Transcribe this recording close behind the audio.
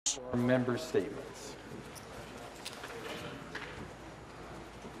Member statements.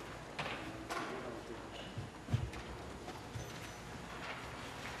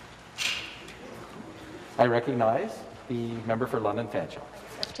 I recognize the member for London Fanshawe.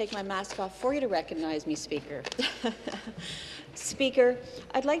 I have to take my mask off for you to recognize me, Speaker. Speaker,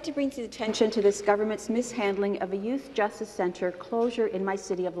 I'd like to bring to the attention to this government's mishandling of a youth justice centre closure in my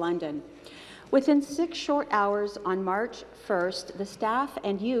city of London. Within 6 short hours on March 1st, the staff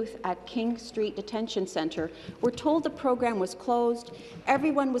and youth at King Street Detention Centre were told the program was closed,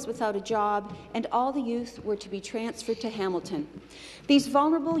 everyone was without a job, and all the youth were to be transferred to Hamilton. These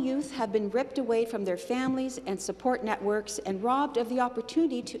vulnerable youth have been ripped away from their families and support networks and robbed of the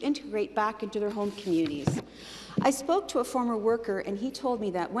opportunity to integrate back into their home communities. I spoke to a former worker, and he told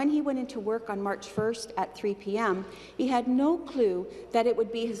me that when he went into work on March 1st at 3 p.m., he had no clue that it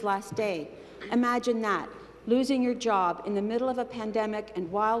would be his last day. Imagine that, losing your job in the middle of a pandemic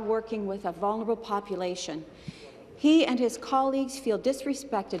and while working with a vulnerable population. He and his colleagues feel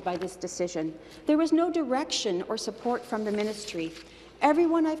disrespected by this decision. There was no direction or support from the ministry.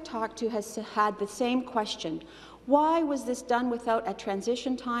 Everyone I've talked to has had the same question. Why was this done without a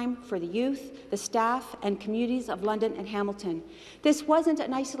transition time for the youth, the staff, and communities of London and Hamilton? This wasn't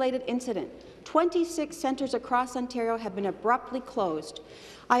an isolated incident. 26 centres across Ontario have been abruptly closed.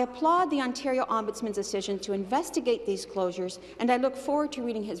 I applaud the Ontario Ombudsman's decision to investigate these closures, and I look forward to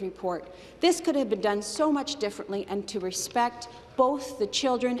reading his report. This could have been done so much differently and to respect both the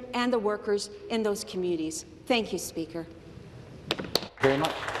children and the workers in those communities. Thank you, Speaker. Very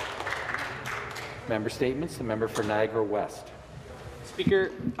much. Member statements. The member for Niagara West.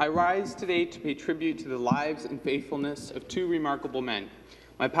 Speaker, I rise today to pay tribute to the lives and faithfulness of 2 remarkable men,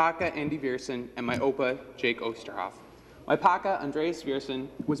 my Paka Andy Viersen and my Opa Jake Oosterhoff. My Paka Andreas Viersen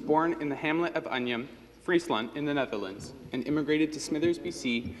was born in the hamlet of Unyam, Friesland, in the Netherlands, and immigrated to Smithers,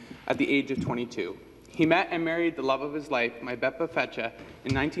 BC at the age of 22. He met and married the love of his life, my Beppa Fetcha,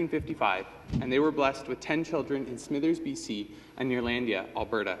 in 1955, and they were blessed with 10 children in Smithers, BC, and Nearlandia,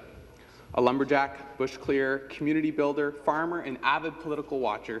 Alberta. A lumberjack, bush clearer, community builder, farmer, and avid political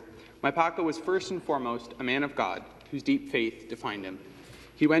watcher, my Paka was first and foremost a man of God, whose deep faith defined him.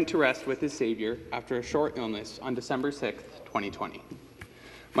 He went to rest with his Saviour after a short illness on December 6, 2020.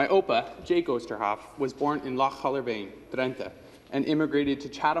 My Opa, Jake Oosterhoff, was born in Loch Hullervane, Drenthe, and immigrated to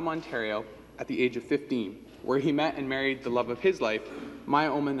Chatham, Ontario at the age of 15, where he met and married the love of his life, Maya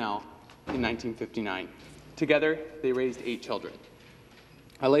Omanel, in 1959. Together, they raised 8 children.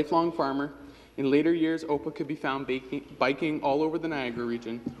 A lifelong farmer, in later years, Opa could be found biking all over the Niagara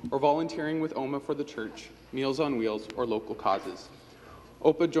region or volunteering with OMA for the church, Meals on Wheels, or local causes.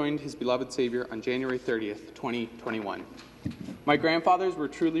 Opa joined his beloved Saviour on January 30th, 2021. My grandfathers were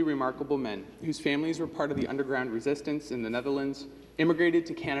truly remarkable men whose families were part of the underground resistance in the Netherlands, immigrated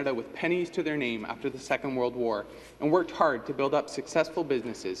to Canada with pennies to their name after the Second World War, and worked hard to build up successful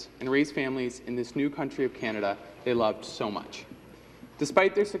businesses and raise families in this new country of Canada they loved so much.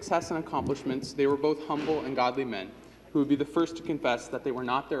 Despite their success and accomplishments, they were both humble and godly men who would be the first to confess that they were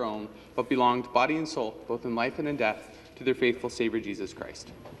not their own, but belonged body and soul, both in life and in death, to their faithful Saviour Jesus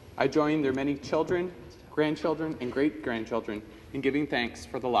Christ. I join their many children, grandchildren, and great-grandchildren in giving thanks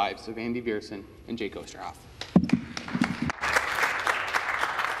for the lives of Andy Viersen and Jake Oosterhoff.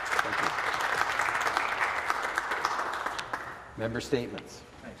 Member statements.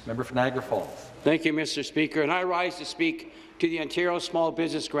 Member for Niagara Falls. Thank you, Mr. Speaker, and I rise to speak to the Ontario Small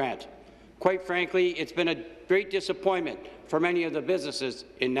Business Grant. Quite frankly, it's been a great disappointment for many of the businesses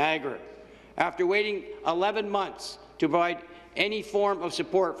in Niagara. After waiting 11 months to provide any form of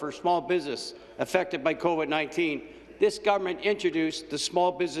support for small business affected by COVID-19, this government introduced the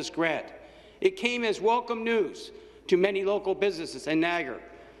Small Business Grant. It came as welcome news to many local businesses in Niagara.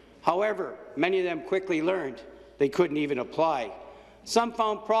 However, many of them quickly learned they couldn't even apply. Some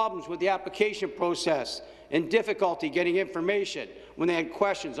found problems with the application process and difficulty getting information when they had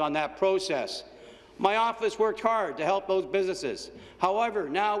questions on that process. My office worked hard to help those businesses. However,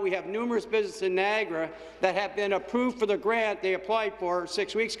 now we have numerous businesses in Niagara that have been approved for the grant they applied for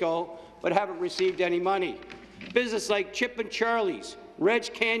 6 weeks ago, but haven't received any money. Businesses like Chip and Charlie's, Red's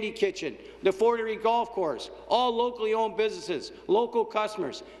Candy Kitchen, the Fortery Golf Course, all locally owned businesses, local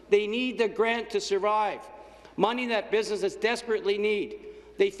customers. They need the grant to survive, money that businesses desperately need.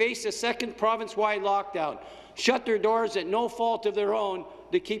 They face a second province-wide lockdown, shut their doors at no fault of their own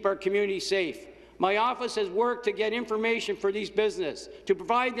to keep our community safe. My office has worked to get information for these businesses, to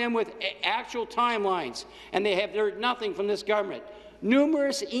provide them with actual timelines, and they have heard nothing from this government.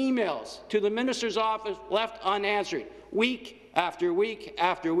 Numerous emails to the minister's office left unanswered, week after week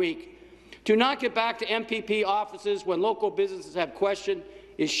after week. To not get back to MPP offices when local businesses have questioned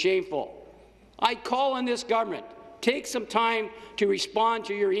is shameful. I call on this government, take some time to respond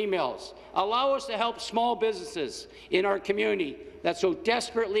to your emails. Allow us to help small businesses in our community that so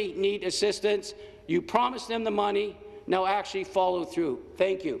desperately need assistance. You promised them the money, now actually follow through.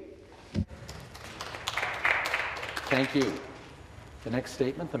 Thank you. Thank you. The next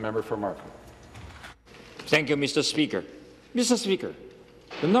statement, the member for Markham. Thank you, Mr. Speaker. Mr. Speaker,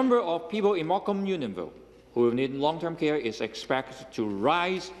 the number of people in Markham Unionville who will need long-term care is expected to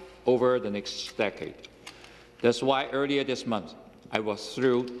rise over the next decade. That's why earlier this month, I was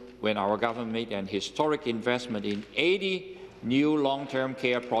thrilled when our government made an historic investment in 80 new long-term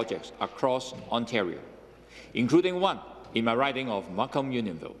care projects across Ontario, including one in my riding of Markham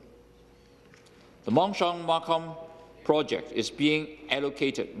Unionville. The Markham project is being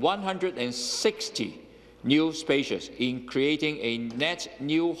allocated 160 new spaces in creating a net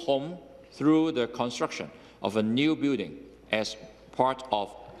new home through the construction of a new building as part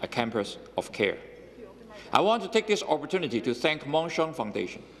of a campus of care. I want to take this opportunity to thank Armstrong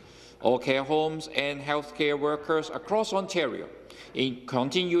Foundation, all care homes and healthcare workers across Ontario in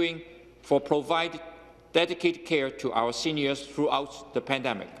continuing for provide dedicated care to our seniors throughout the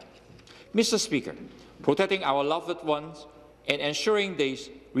pandemic. Mr. Speaker, protecting our loved ones and ensuring they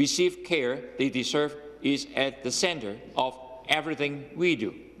receive care they deserve is at the center of everything we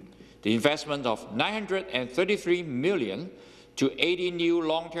do. The investment of $933 million to 80 new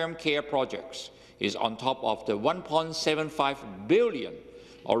long-term care projects is on top of the $1.75 billion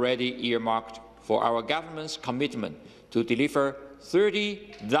already earmarked for our government's commitment to deliver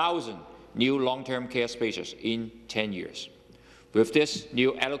 30,000 new long-term care spaces in 10 years. With this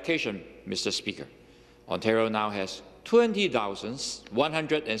new allocation, Mr. Speaker, Ontario now has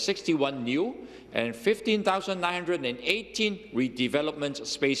 20,161 new and 15,918 redevelopment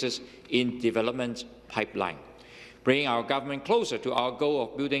spaces in development pipeline, bringing our government closer to our goal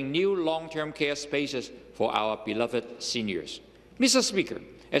of building new long-term care spaces for our beloved seniors. Mr. Speaker,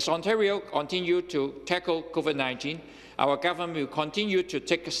 as Ontario continues to tackle COVID-19, our government will continue to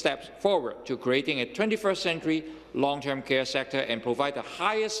take steps forward to creating a 21st century long-term care sector and provide the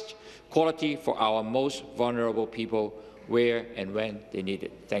highest quality for our most vulnerable people where and when they need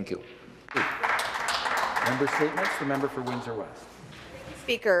it. Thank you. Member statements. The member for Windsor West.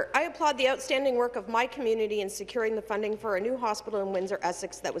 Speaker, I applaud the outstanding work of my community in securing the funding for a new hospital in Windsor,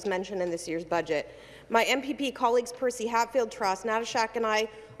 Essex that was mentioned in this year's budget. My MPP colleagues Percy Hatfield, Taras Natashak and I,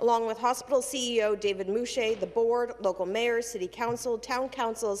 along with hospital CEO David Mouche, the board, local mayors, city council, town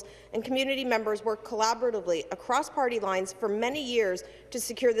councils and community members worked collaboratively across party lines for many years to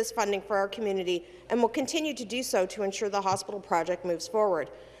secure this funding for our community and will continue to do so to ensure the hospital project moves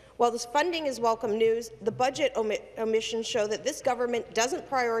forward. While this funding is welcome news, the budget omissions show that this government doesn't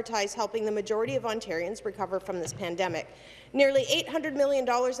prioritize helping the majority of Ontarians recover from this pandemic. Nearly $800 million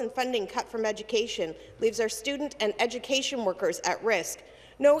in funding cut from education leaves our student and education workers at risk.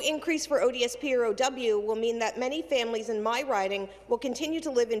 No increase for ODSP or OW will mean that many families in my riding will continue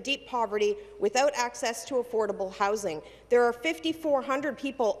to live in deep poverty without access to affordable housing. There are 5,400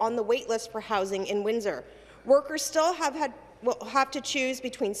 people on the wait list for housing in Windsor. Workers still will have to choose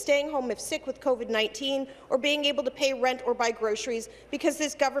between staying home if sick with COVID-19 or being able to pay rent or buy groceries because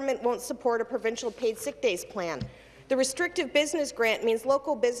this government won't support a provincial paid sick days plan. The restrictive business grant means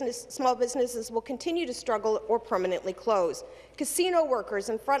small businesses will continue to struggle or permanently close. Casino workers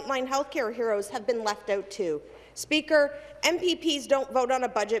and frontline healthcare heroes have been left out too. Speaker, MPPs don't vote on a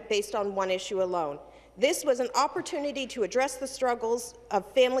budget based on one issue alone. This was an opportunity to address the struggles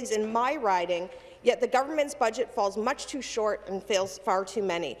of families in my riding, yet the government's budget falls much too short and fails far too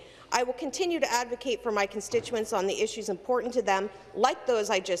many. I will continue to advocate for my constituents on the issues important to them, like those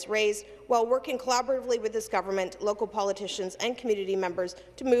I just raised, while working collaboratively with this government, local politicians and community members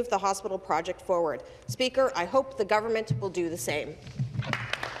to move the hospital project forward. Speaker, I hope the government will do the same.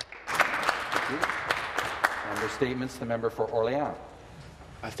 Thank you. Member statements. The member for Orléans.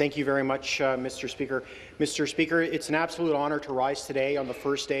 Thank you very much, Mr. Speaker. Mr. Speaker, it's an absolute honour to rise today on the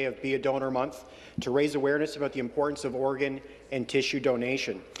first day of Be a Donor Month to raise awareness about the importance of organ and tissue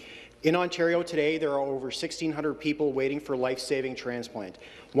donation. In Ontario today, there are over 1,600 people waiting for life-saving transplant,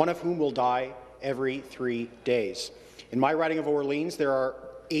 one of whom will die every 3 days. In my riding of Orleans, there are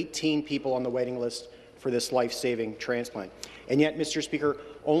 18 people on the waiting list for this life-saving transplant. And yet, Mr. Speaker,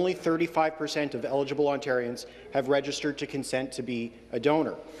 only 35% of eligible Ontarians have registered to consent to be a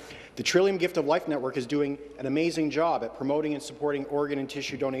donor. The Trillium Gift of Life Network is doing an amazing job at promoting and supporting organ and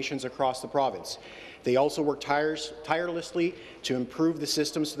tissue donations across the province. They also work tirelessly to improve the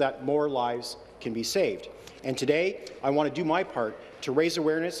system so that more lives can be saved. And today, I want to do my part to raise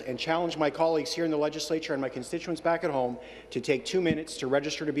awareness and challenge my colleagues here in the legislature and my constituents back at home to take 2 minutes to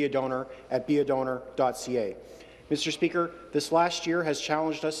register to be a donor at beadonor.ca. Mr. Speaker, this last year has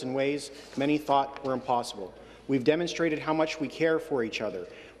challenged us in ways many thought were impossible. We've demonstrated how much we care for each other.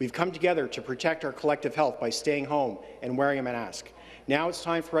 We've come together to protect our collective health by staying home and wearing a mask. Now it's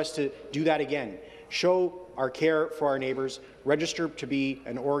time for us to do that again. Show our care for our neighbours. Register to be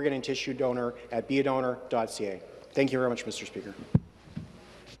an organ and tissue donor at beadonor.ca. Thank you very much, Mr. Speaker.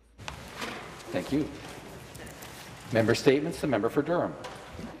 Thank you. Member statements. The member for Durham.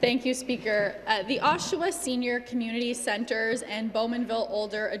 Thank you, Speaker. The Oshawa Senior Community Centres and Bowmanville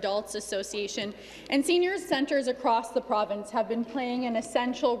Older Adults Association and seniors centres across the province have been playing an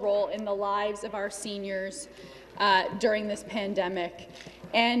essential role in the lives of our seniors during this pandemic.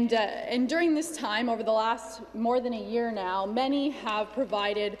 And during this time, over the last more than a year now, many have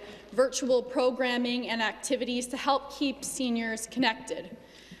provided virtual programming and activities to help keep seniors connected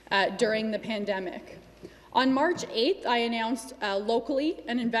during the pandemic. On March 8th, I announced locally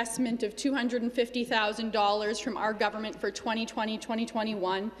an investment of $250,000 from our government for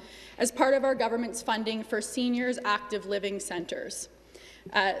 2020-2021 as part of our government's funding for seniors' active living centres.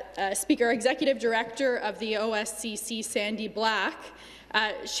 Speaker, Executive Director of the OSCC, Sandy Black,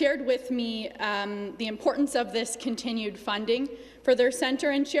 shared with me the importance of this continued funding for their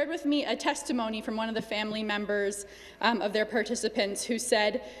centre and shared with me a testimony from one of the family members of their participants who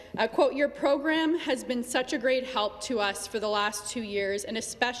said, quote, "Your program has been such a great help to us for the last 2 years and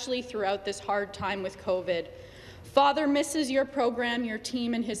especially throughout this hard time with COVID. Father misses your program, your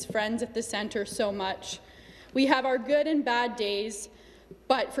team and his friends at the centre so much. We have our good and bad days,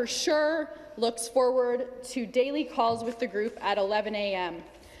 but for sure looks forward to daily calls with the group at 11 a.m.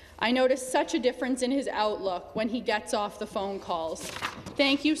 I notice such a difference in his outlook when he gets off the phone calls.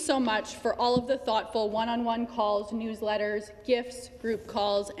 Thank you so much for all of the thoughtful one-on-one calls, newsletters, gifts, group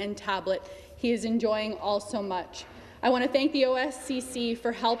calls, and tablet. He is enjoying all so much. I want to thank the OSCC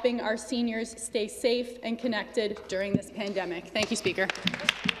for helping our seniors stay safe and connected during this pandemic." Thank you, Speaker.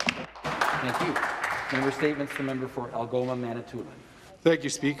 Thank you. Member statements. The member for Algoma, Manitoulin. Thank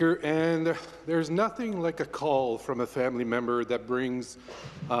you, Speaker. And there's nothing like a call from a family member that brings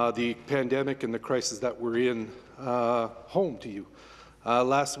the pandemic and the crisis that we're in home to you.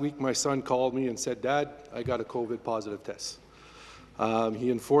 Last week, my son called me and said, "Dad, I got a COVID positive test." He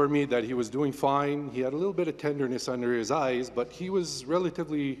informed me that he was doing fine. He had a little bit of tenderness under his eyes, but he was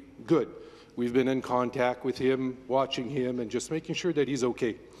relatively good. We've been in contact with him, watching him, and just making sure that he's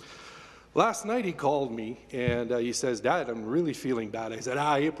okay. Last night he called me and he says, "Dad, I'm really feeling bad." I said,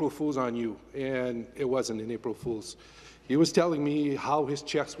 "April Fool's on you." And it wasn't an April Fool's. He was telling me how his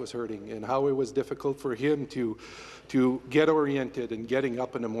chest was hurting and how it was difficult for him to get oriented and getting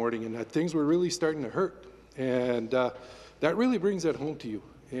up in the morning, and that things were really starting to hurt. And that really brings it home to you.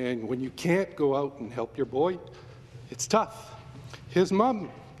 And when you can't go out and help your boy, it's tough. His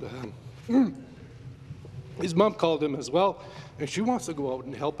mom called him as well, and she wants to go out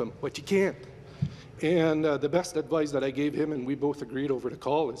and help him, but you can't. And the best advice that I gave him, and we both agreed over the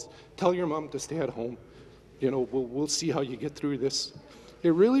call, is tell your mom to stay at home. You know, we'll see how you get through this.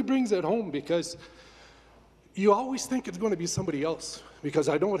 It really brings it home because you always think it's going to be somebody else, because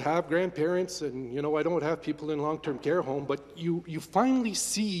I don't have grandparents and, you know, I don't have people in long-term care home, but you finally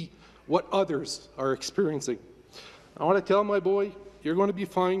see what others are experiencing. I want to tell my boy, you're going to be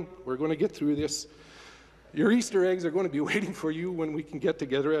fine. We're going to get through this. Your Easter eggs are going to be waiting for you when we can get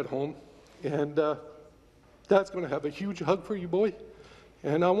together at home. And Dad's going to have a huge hug for you, boy.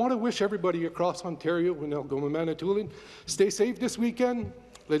 And I want to wish everybody across Ontario and Algoma, Manitoulin, stay safe this weekend.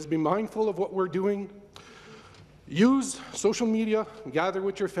 Let's be mindful of what we're doing. Use social media, gather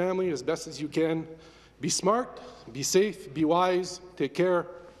with your family as best as you can. Be smart, be safe, be wise, take care.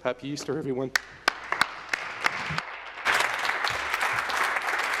 Happy Easter, everyone.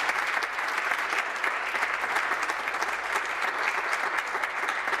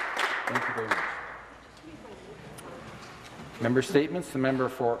 Thank you very much. Member statements. The member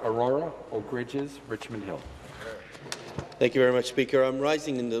for Aurora, Oak Ridges, Richmond Hill. Thank you very much, Speaker. I'm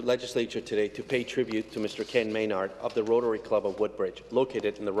rising in the legislature today to pay tribute to Mr. Ken Maynard of the Rotary Club of Woodbridge,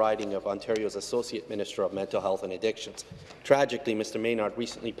 located in the riding of Ontario's Associate Minister of Mental Health and Addictions. Tragically, Mr. Maynard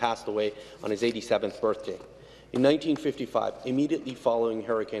recently passed away on his 87th birthday. In 1955, immediately following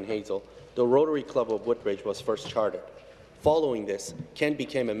Hurricane Hazel, the Rotary Club of Woodbridge was first chartered. Following this, Ken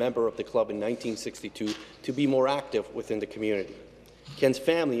became a member of the club in 1962 to be more active within the community. Ken's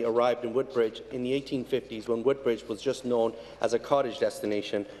family arrived in Woodbridge in the 1850s when Woodbridge was just known as a cottage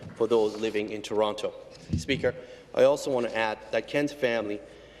destination for those living in Toronto. Speaker, I also want to add that Ken's family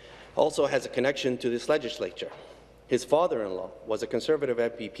also has a connection to this legislature. His father-in-law was a Conservative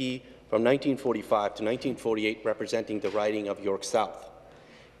MPP from 1945 to 1948, representing the riding of York South.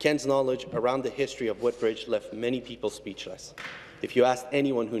 Ken's knowledge around the history of Woodbridge left many people speechless. If you asked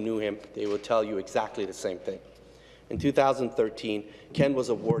anyone who knew him, they would tell you exactly the same thing. In 2013, Ken was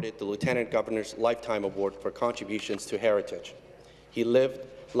awarded the Lieutenant Governor's Lifetime Award for contributions to heritage. He lived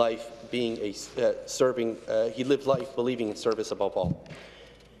life believing in service above all.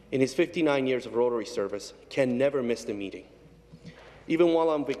 In his 59 years of Rotary service, Ken never missed a meeting. Even while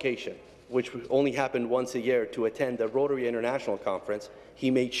on vacation, which only happened once a year to attend the Rotary International Conference, he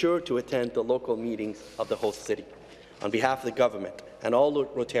made sure to attend the local meetings of the host city. On behalf of the government and all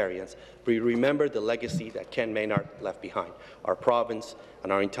Rotarians, we remember the legacy that Ken Maynard left behind. Our province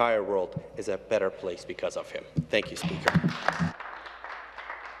and our entire world is a better place because of him. Thank you, Speaker.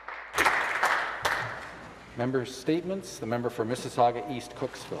 Member statements. The member for Mississauga East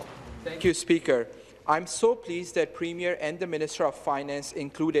Cooksville. Thank you, Speaker. I'm so pleased that Premier and the Minister of Finance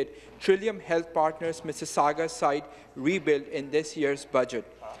included Trillium Health Partners Mississauga site rebuild in this year's budget.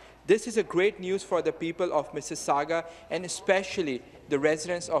 This is a great news for the people of Mississauga and especially the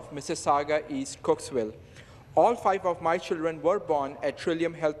residents of Mississauga East Cooksville. All 5 of my children were born at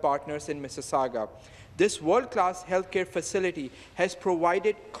Trillium Health Partners in Mississauga. This world-class healthcare facility has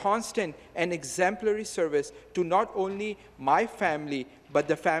provided constant and exemplary service to not only my family, but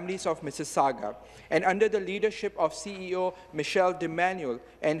the families of Mississauga. And under the leadership of CEO Michelle DeManuel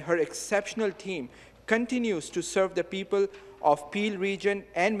and her exceptional team, continues to serve the people of Peel region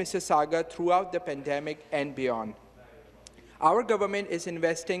and Mississauga throughout the pandemic and beyond. Our government is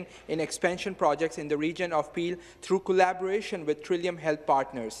investing in expansion projects in the region of Peel through collaboration with Trillium Health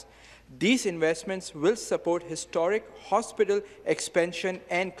Partners. These investments will support historic hospital expansion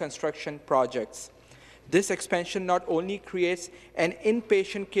and construction projects. This expansion not only creates an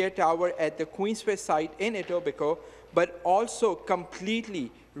inpatient care tower at the Queensway site in Etobicoke, but also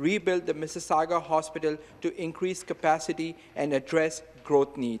completely rebuild the Mississauga Hospital to increase capacity and address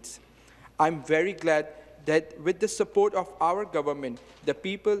growth needs. I'm very glad that with the support of our government, the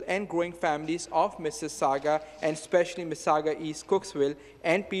people and growing families of Mississauga and especially Mississauga East Cooksville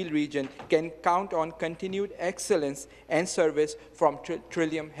and Peel region can count on continued excellence and service from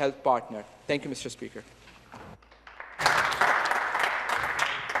Trillium Health Partner. Thank you, Mr. Speaker.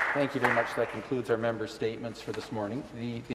 Thank you very much. That concludes our member statements for this morning. The